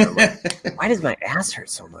get done. I'm like, why does my ass hurt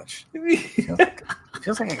so much?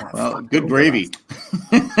 Feels like I got good gravy.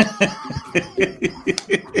 That's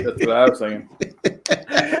what I was thinking.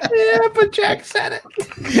 Yeah, but Jack said it.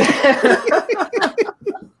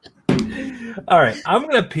 All right, I'm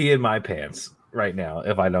gonna pee in my pants right now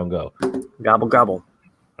if I don't go. Gobble gobble.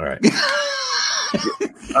 All right.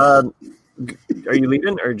 Are you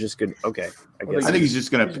leaving or just good? Okay, I guess. I think he's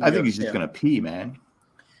just gonna pee, man.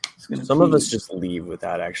 Some of us just leave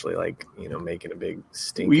without actually, making a big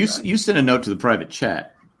stink. Well, you sent a note to the private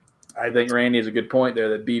chat. I think Randy has a good point there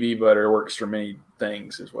that BB butter works for many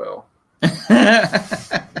things as well.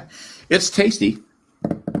 It's tasty.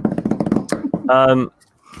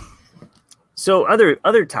 So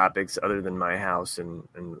other topics other than my house and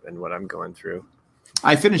what I'm going through.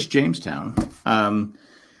 I finished Jamestown.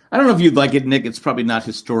 I don't know if you'd like it, Nick. It's probably not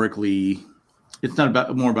historically. It's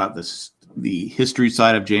not more about this the history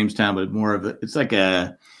side of Jamestown, but it's more of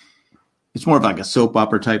like a soap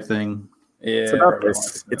opera type thing. Yeah,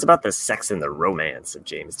 it's about the sex and the romance of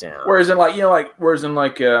Jamestown. Whereas in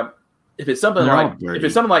if it's something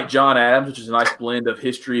like John Adams, which is a nice blend of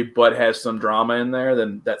history but has some drama in there,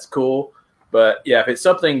 then that's cool. But yeah, if it's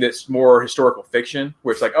something that's more historical fiction,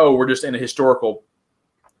 where it's like, oh, we're just in a historical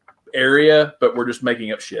area, but we're just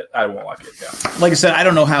making up shit, I won't like it. Yeah. Like I said, I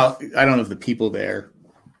don't know if the people there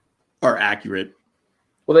are accurate.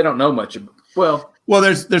 Well, they don't know much. Well,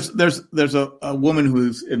 there's a woman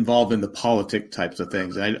who's involved in the politic types of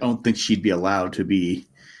things. And I don't think she'd be allowed to be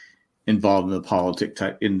involved in the politic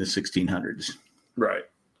type in the 1600s. Right.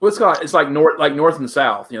 Well, it's like North and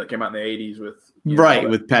South. It came out in the 80s with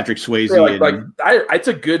with Patrick Swayze. It's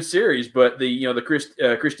a good series, but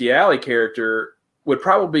the Christy Alley character would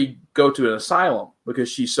probably go to an asylum because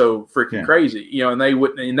she's so freaking crazy. And they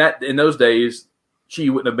wouldn't in those days. She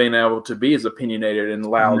wouldn't have been able to be as opinionated and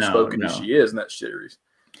loud spoken as she is in that series.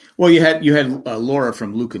 Well, you had Laura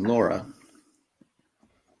from Luke and Laura,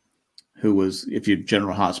 who was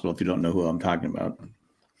General Hospital. If you don't know who I'm talking about,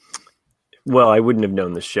 well, I wouldn't have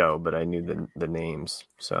known the show, but I knew the names.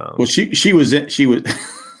 So, well, she was Abigail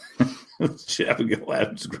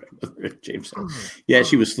Adams' grandmother at Jamestown. Yeah,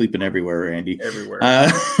 she was sleeping everywhere, Andy. Everywhere,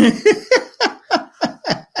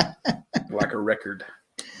 like a record.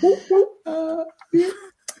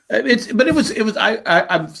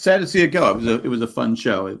 I'm sad to see it go. It was a fun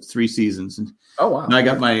show. It was 3 seasons. Oh wow! And I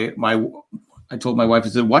got I told my wife, I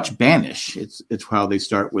said, watch Banish. It's how they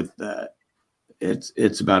start with.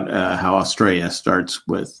 It's about how Australia starts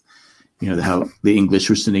with, how the English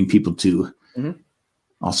were sending people to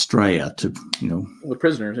Australia to the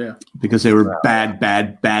prisoners, because they were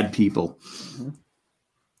bad people. Mm-hmm.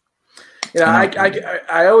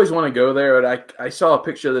 I always want to go there, but I saw a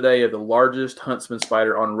picture the other day of the largest huntsman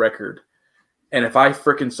spider on record, and if I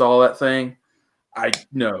freaking saw that thing,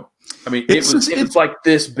 it's like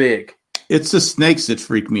this big. It's the snakes that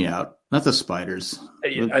freak me out, not the spiders.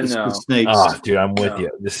 I know. The snakes. Oh, dude, I'm with you.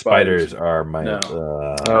 The spiders are my.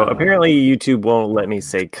 Apparently YouTube won't let me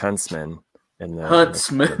say huntsman.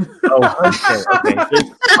 Huntsman.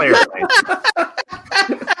 Huntsman. Okay.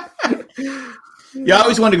 Yeah, I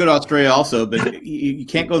always wanted to go to Australia also, but you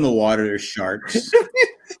can't go in the water. There's sharks.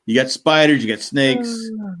 You got spiders. You got snakes.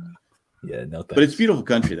 Yeah, no thanks. But it's a beautiful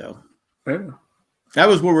country, though. Yeah. That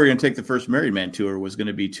was where we were going to take the first Married Man tour. Was going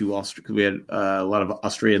to be to Australia because we had a lot of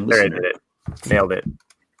Australian listeners. Did it. Nailed it.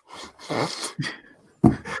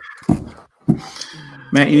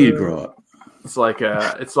 Matt, you need to grow up. It's like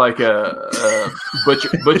a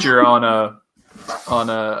butcher on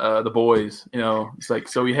The Boys. It's like,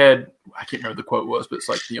 so we had, I can't remember the quote was, but it's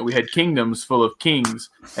like, we had kingdoms full of kings,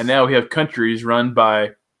 and now we have countries run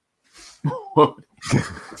by.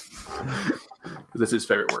 That's his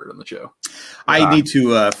favorite word on the show. I need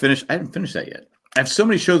to finish. I haven't finished that yet. I have so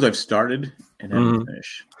many shows I've started and haven't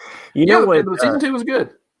finished. You know what? Season 2 was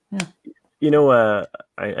good. Yeah.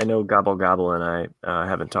 I know Gobble Gobble and I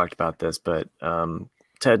haven't talked about this, but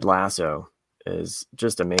Ted Lasso is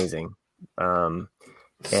just amazing. And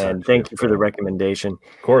thank you for the recommendation.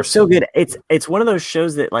 Of course. So good. It's one of those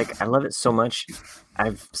shows that I love it so much.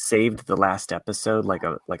 I've saved the last episode like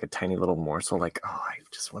a tiny little morsel. I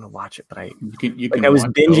just want to watch it, but I was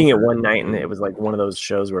binging it one night, and it was like one of those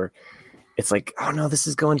shows where it's like, oh no, this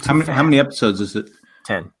is going too fast. How many episodes is it?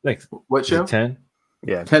 10. Thanks. What show? 10.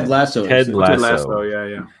 Yeah, Ted Lasso. Ted Lasso.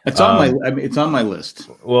 Yeah. It's on my list.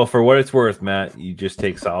 Well, for what it's worth, Matt, you just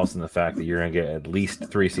take solace in the fact that you're going to get at least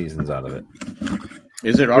 3 seasons out of it.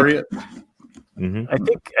 Is it already? Mm-hmm.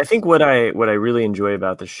 I think what I really enjoy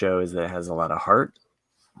about the show is that it has a lot of heart.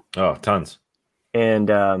 Oh, tons. And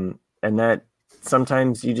that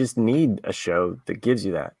sometimes you just need a show that gives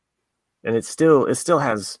you that. And it still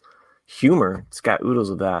has humor. It's got oodles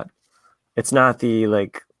of that. It's not the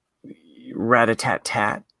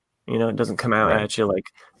rat-a-tat-tat. It doesn't come out at you like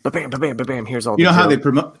ba-bam, ba-bam, ba-bam. Here's all. How they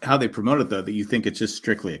promote it though, that you think it's just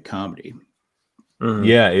strictly a comedy. Mm-hmm.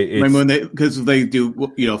 Yeah, because they do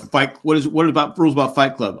fight. What about rules about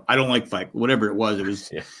Fight Club? I don't like Fight. Whatever it was, it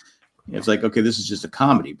was. Yeah. It's like, okay, this is just a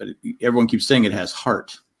comedy, but everyone keeps saying it has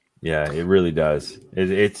heart. Yeah, it really does.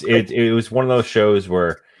 It was one of those shows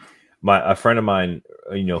where a friend of mine,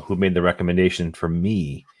 who made the recommendation for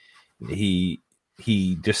me, he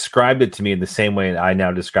described it to me in the same way I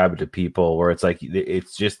now describe it to people, where it's like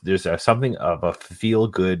it's just there's something of a feel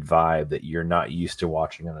good vibe that you're not used to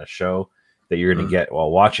watching on a show that you're going to get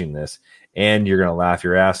while watching this, and you're going to laugh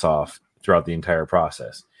your ass off throughout the entire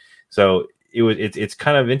process. So it's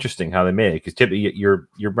kind of interesting how they made it, because typically you're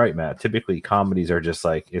right, Matt. Typically comedies are just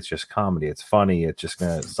like, it's just comedy, it's funny, it's just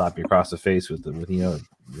gonna slap you across the face with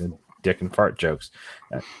dick and fart jokes.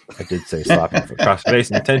 I did say slap you across the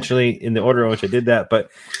face intentionally in the order in which I did that, but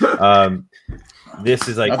this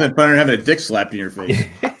is like nothing funner than having a dick slapped in your face.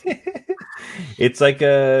 It's like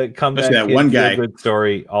a comeback, that one guy, good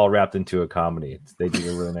story all wrapped into a comedy. They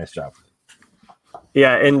do a really nice job.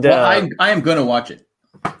 Yeah, and I am going to watch it.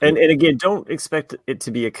 And again, don't expect it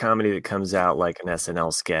to be a comedy that comes out like an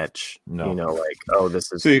SNL sketch. No,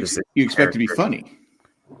 this is. So you expect to be funny.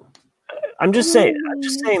 I'm just saying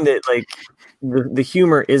that like the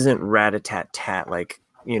humor isn't rat-a-tat-tat, like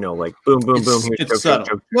boom boom boom. It's subtle.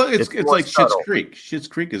 Joke. Well, it's like subtle. Schitt's Creek. Schitt's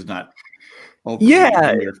Creek is not in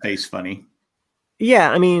your face funny.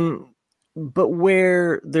 Yeah, I mean, but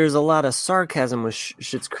where there's a lot of sarcasm with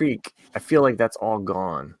Schitt's Creek, I feel like that's all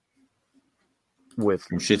gone with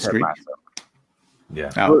Schitt's Creek.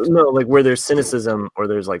 Yeah. Well, no, like where there's cynicism or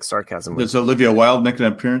there's like sarcasm. Does Olivia Wilde make an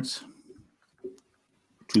appearance?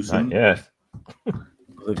 Too soon? Yeah.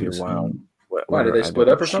 Olivia Wilde. Why did they split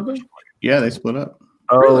up or something? Yeah, they split up.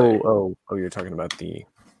 Oh, Really? oh, you're talking about the.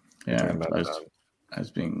 Yeah, I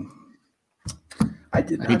was being. I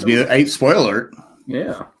did not. I hate to be a spoiler alert.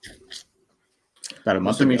 Yeah. About a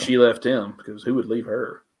month Assuming ago. she left him, because who would leave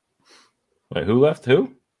her? Wait, who left?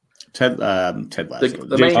 Who? Ted Lasso.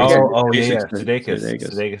 The main character. Yeah.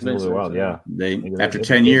 Sudeikis. In the world, yeah. They after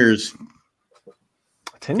 10 years,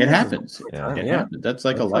 10 it happens. Yeah. It happens. That's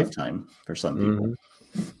like a lifetime for some people.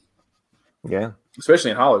 Mm-hmm. Yeah.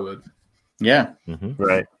 Especially in Hollywood. Yeah,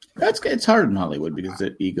 Right. it's hard in Hollywood because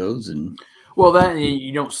of egos and. Well, that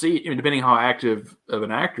you don't see it, depending how active of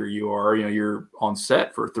an actor you are. You're on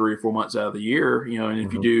set for 3 or 4 months out of the year. And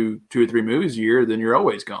if you do 2 or 3 movies a year, then you're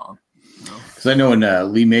always gone. Because I know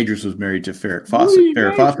when Lee Majors was married to Farrah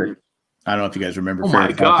Fawcett. I don't know if you guys remember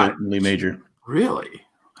Farrah Fawcett and Lee Major. Really?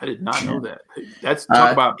 I did not know that. That's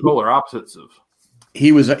talk about polar opposites of.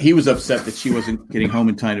 He was upset that she wasn't getting home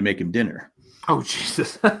in time to make him dinner. Oh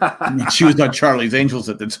Jesus! She was on Charlie's Angels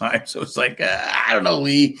at the time, so it's like I don't know,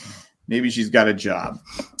 Lee. Maybe she's got a job.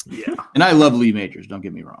 Yeah. And I love Lee Majors. Don't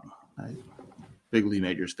get me wrong. Big Lee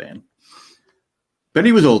Majors fan. But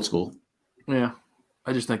he was old school. Yeah.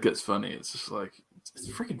 I just think that's funny. It's just like it's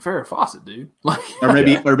freaking Farrah Fawcett, dude. Like,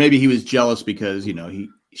 or maybe he was jealous because he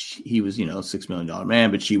was a $6 million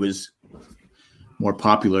man, but she was more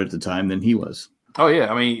popular at the time than he was. Oh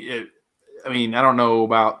yeah, I mean, I don't know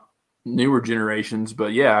about newer generations,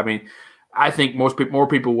 but yeah, I mean, I think more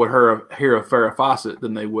people would hear of Farrah Fawcett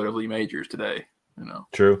than they would of Lee Majors today.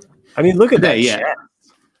 True. I mean, look at that. Yeah.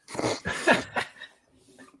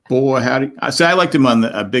 Boy, I liked him on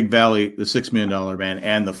the Big Valley, the $6 Million Man,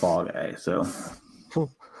 and the Fall Guy. So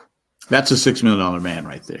that's a $6 Million Man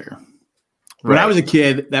right there. When I was a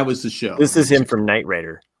kid, that was the show. This is him from Knight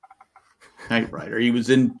Rider. Knight Rider. He was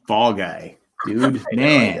in Fall Guy, dude.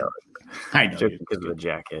 I know. Just because of the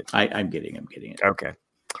jacket. I'm getting it. Okay.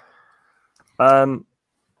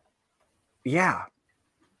 Yeah.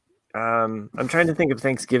 I'm trying to think of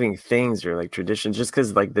Thanksgiving things or like traditions, just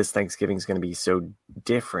because like this Thanksgiving is going to be so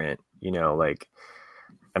different, like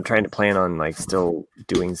I'm trying to plan on like still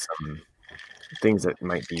doing some things that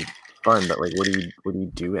might be fun, but like what do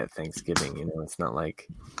you do at Thanksgiving? It's not like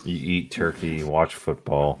you eat turkey, watch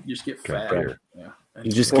football. You just get fat. Yeah.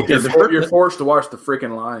 You're forced to watch the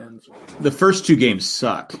freaking Lions. The first 2 games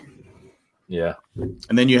suck. Yeah.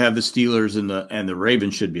 And then you have the Steelers and the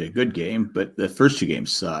Ravens should be a good game, but the first 2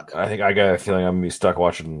 games suck. I think I got a feeling I'm gonna be stuck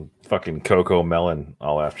watching fucking Coco Melon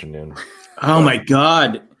all afternoon. Oh my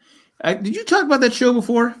God. Did you talk about that show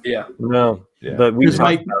before? Yeah. No. Yeah. But we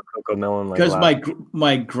talked about Coco Melon because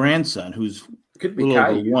my grandson, who's could be little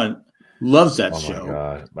over 1, loves that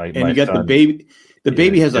show. My God. And you got the baby. The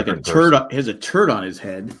baby has like a turd on his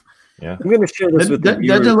head. Yeah. I'm going to share this with you.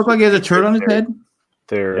 Doesn't it look like he has a turd on his head?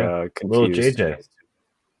 They're little confused. JJ.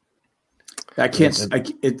 I can't.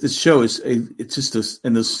 This show is. It's just this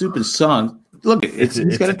and the stupid song. Look, it's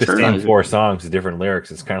got a turd on his 4 songs, different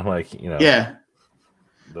lyrics. It's kind of like Yeah.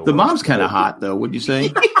 The mom's kind of hot though. Would you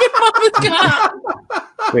say?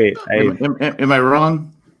 Wait, am I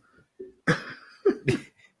wrong?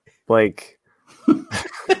 Like,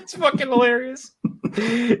 it's fucking hilarious.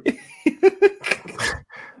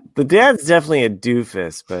 the dad's definitely a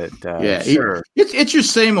doofus, but sure. It's your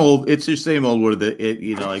same old. It's your same old. What's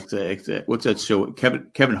that show?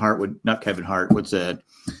 Kevin Hart would not Kevin Hart. What's it?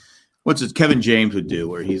 Kevin James would do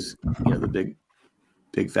where he's the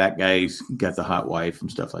big fat guy. He's got the hot wife and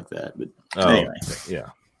stuff like that. But anyway, yeah.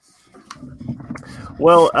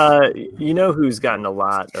 Well, who's gotten a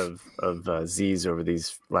lot of Z's over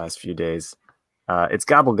these last few days? It's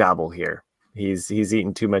gobble gobble here. He's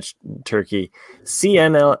eating too much turkey.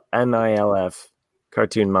 CNILF,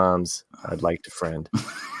 cartoon moms. I'd like to friend.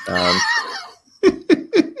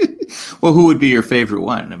 Well, who would be your favorite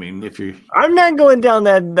one? I mean, if you're, I'm not going down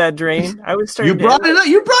that drain. I was starting. You brought it up.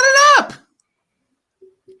 You brought it up.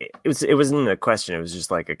 It wasn't a question. It was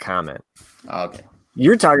just like a comment. Okay.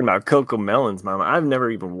 You're talking about Coco Melon's mama. I've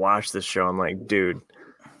never even watched this show. I'm like, dude,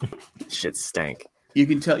 shit stank. You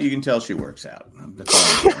can tell she works out.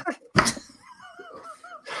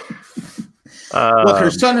 Look,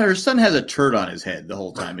 her son has a turd on his head the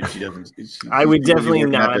whole time, and she doesn't. I would definitely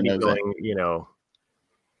not be going.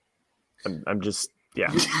 I'm just You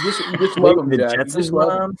just love them, the Jack. Jets' You just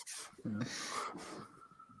love mom. them.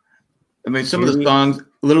 I mean, some of the songs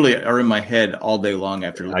literally are in my head all day long.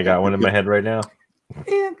 After I got one in my head right now.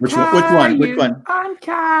 Which one? Which one? On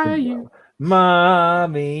Caillou.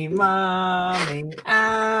 Mommy, owie,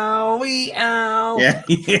 ow. Yeah.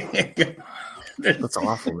 That's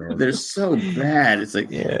awful, man. They're so bad. It's like,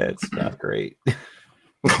 Yeah, it's not great.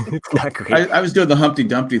 It's not great. I was doing the Humpty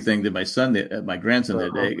Dumpty thing to my son, my grandson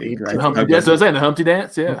that day. That's what I was saying. The Humpty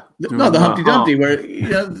Dance, yeah. No, the Humpty Dumpty, where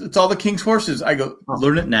it's all the king's horses. I go,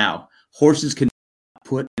 learn it now. Horses can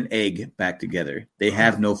put an egg back together. They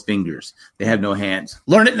have no fingers. They have no hands.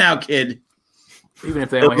 Learn it now, kid. Even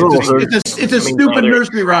if they only have It's a stupid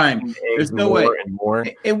nursery rhyme. There's no way. And more.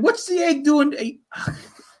 And what's the egg doing?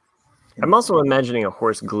 I'm also imagining a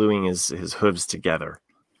horse gluing his hooves together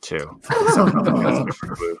too.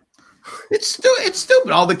 It's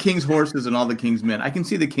stupid. All the king's horses and all the king's men. I can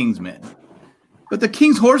see the king's men. But the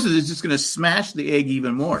king's horses is just going to smash the egg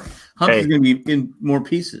even more. Humpty's going to be in more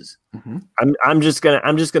pieces. Mm-hmm. I'm just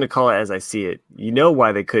gonna call it as I see it. You know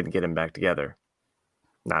why they couldn't get him back together?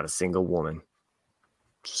 Not a single woman.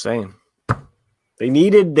 Just saying. They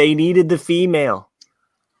needed the female.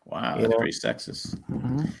 Wow, that's pretty sexist.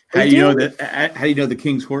 Mm-hmm. How do you know that? How do you know the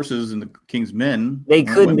king's horses and the king's men? They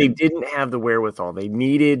couldn't. They didn't have the wherewithal. They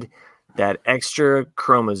needed that extra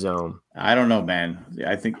chromosome. I don't know, man.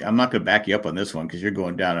 I think I'm not going to back you up on this one because you're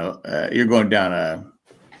going down a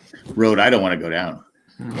road I don't want to go down.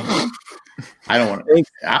 I don't want to.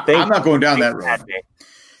 I'm not going down that road.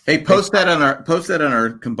 Hey, post that on our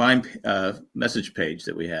combined message page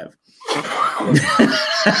that we have.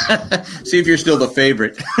 See if you're still the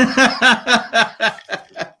favorite.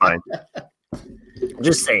 Fine.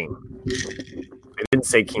 Just saying. I didn't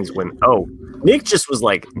say Kings win. Oh, Nick just was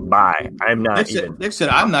like, bye. I'm not Nick said,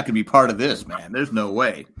 I'm not going to be part of this, man. There's no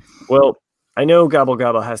way. Well, I know Gobble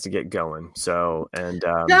Gobble has to get going. So,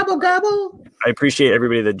 Gobble Gobble. I appreciate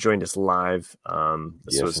everybody that joined us live.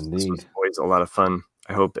 This was always a lot of fun.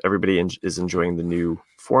 I hope everybody is enjoying the new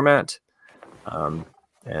format.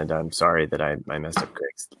 And I'm sorry that I messed up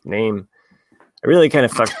Greg's name. I really kind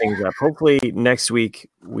of fucked things up. Hopefully next week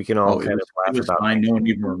we can all laugh about it. No one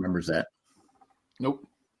even remembers that. Nope.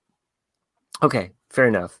 Okay, fair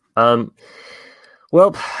enough.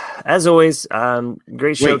 Well, as always,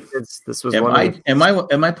 great show, kids. This was one. Am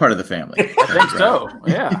I part of the family? I think so.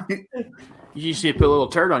 Yeah. You usually put a little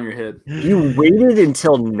turd on your head. You waited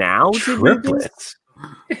until now to do this?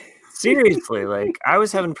 Seriously, like I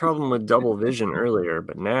was having a problem with double vision earlier,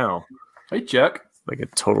 but now, hey Chuck, like a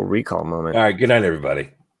total recall moment. All right, good night, everybody.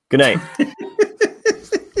 Good night.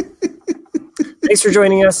 Thanks for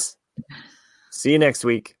joining us. See you next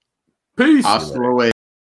week. Peace. Hasta luego.